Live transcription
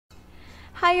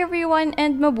Hi everyone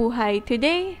and Mabuhay!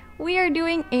 Today, we are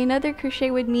doing another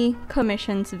Crochet With Me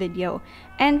commissions video.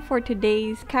 And for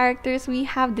today's characters, we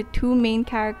have the two main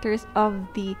characters of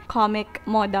the comic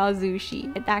Dao Zu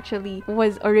Shi. It actually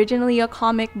was originally a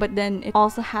comic, but then it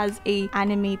also has a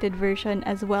animated version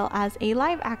as well as a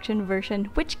live action version,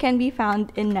 which can be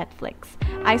found in Netflix.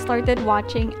 I started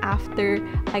watching after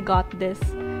I got this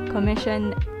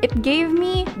commission. It gave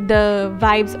me the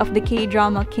vibes of the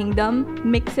K-drama kingdom,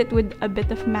 mix it with a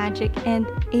bit of magic and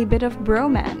a bit of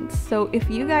bromance. So if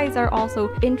you guys are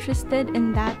also interested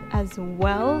in that as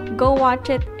well, go watch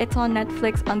it. It's on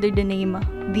Netflix under the name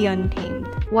The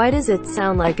Untamed. Why does it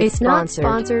sound like it's sponsored?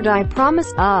 Not sponsored, I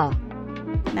promise.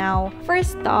 Now,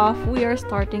 first off, we are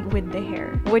starting with the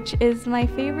hair, which is my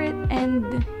favorite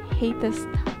and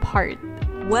hatest part.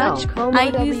 Well,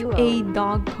 I use a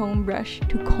dog comb brush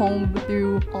to comb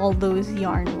through all those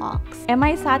yarn locks. Am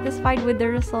I satisfied with the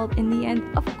result in the end?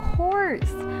 Of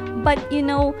course! But you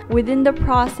know, within the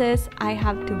process, I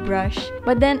have to brush.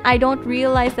 But then I don't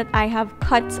realize that I have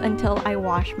cuts until I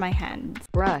wash my hands.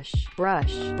 Brush,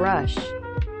 brush, brush.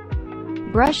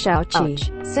 Brush, ouchie.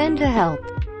 Ouch. Send to help.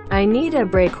 I need a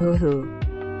break, hoo-hoo.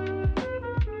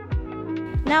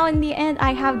 Now in the end,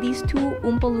 I have these two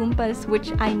Oompa Loompas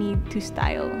which I need to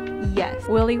style. Yes,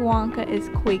 Willy Wonka is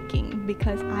quaking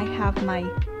because I have my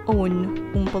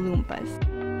own Oompa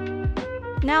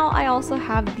Loompas. Now I also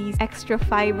have these extra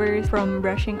fibers from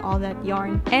brushing all that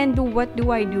yarn. And what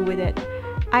do I do with it?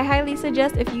 I highly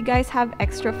suggest if you guys have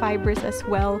extra fibers as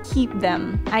well, keep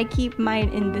them. I keep mine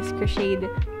in this crocheted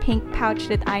pink pouch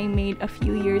that I made a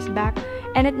few years back,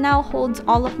 and it now holds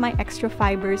all of my extra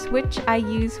fibers which I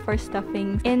use for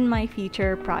stuffing in my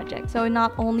future project. So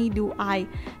not only do I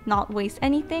not waste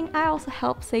anything, I also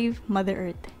help save Mother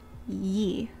Earth.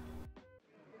 Yeah.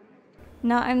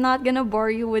 Now I'm not gonna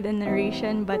bore you with a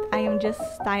narration, but I am just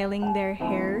styling their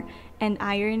hair and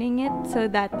ironing it so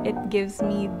that it gives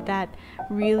me that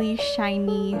really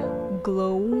shiny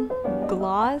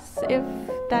gloss, if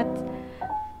that's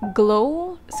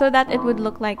glow, so that it would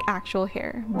look like actual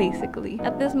hair, basically.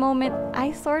 At this moment,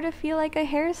 I sort of feel like a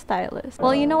hairstylist.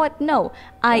 Well, you know what? No,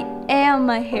 I am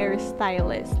a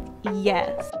hairstylist.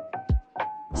 Yes.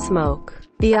 Smoke.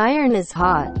 The iron is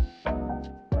hot.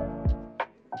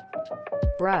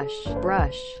 Brush,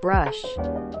 brush, brush.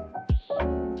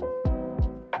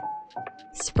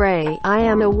 Spray. I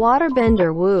am a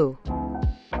waterbender, woo.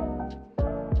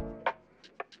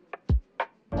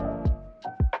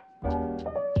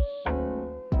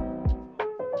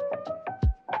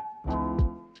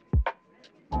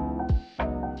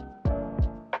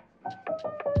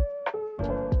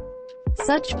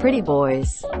 Such pretty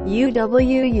boys.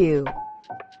 U-W-U.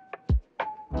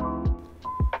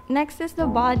 Next is the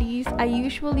bodies. I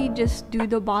usually just do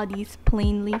the bodies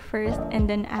plainly first and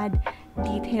then add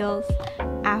details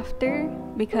after,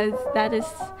 because that is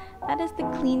the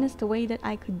cleanest way that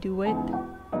I could do it.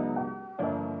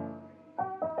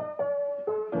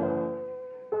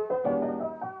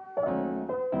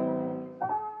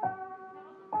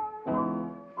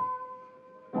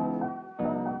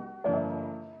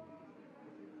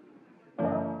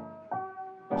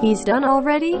 He's done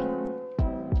already?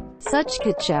 Such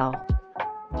ka-chow.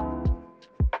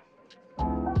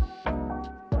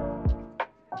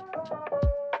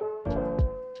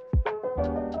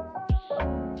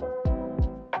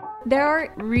 There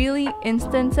are really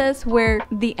instances where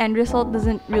the end result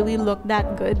doesn't really look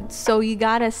that good, so you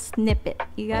gotta snip it.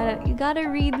 You gotta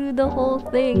redo the whole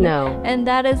thing. No. And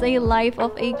that is a life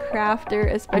of a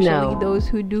crafter, especially those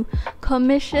who do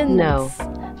commissions. No.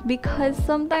 Because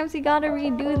sometimes you gotta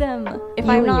redo them. If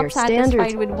I'm not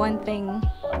satisfied with one thing,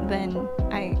 then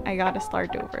I gotta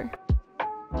start over.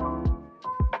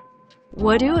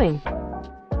 What doing?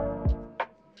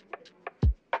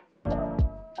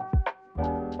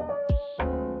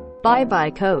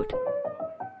 Bye-bye coat.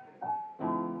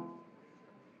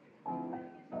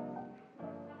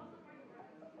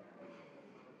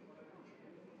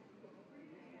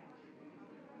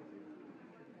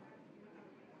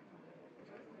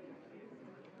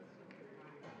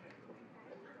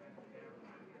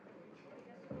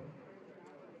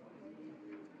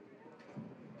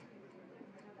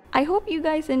 I hope you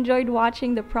guys enjoyed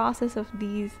watching the process of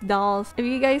these dolls. If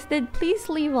you guys did, please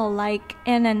leave a like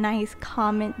and a nice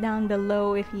comment down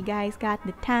below if you guys got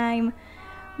the time.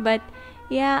 But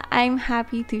yeah, I'm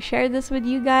happy to share this with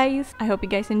you guys. I hope you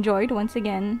guys enjoyed once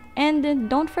again. And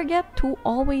don't forget to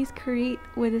always create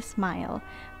with a smile.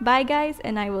 Bye guys,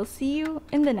 and I will see you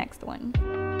in the next one.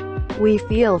 We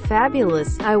feel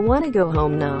fabulous. I wanna go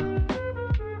home now.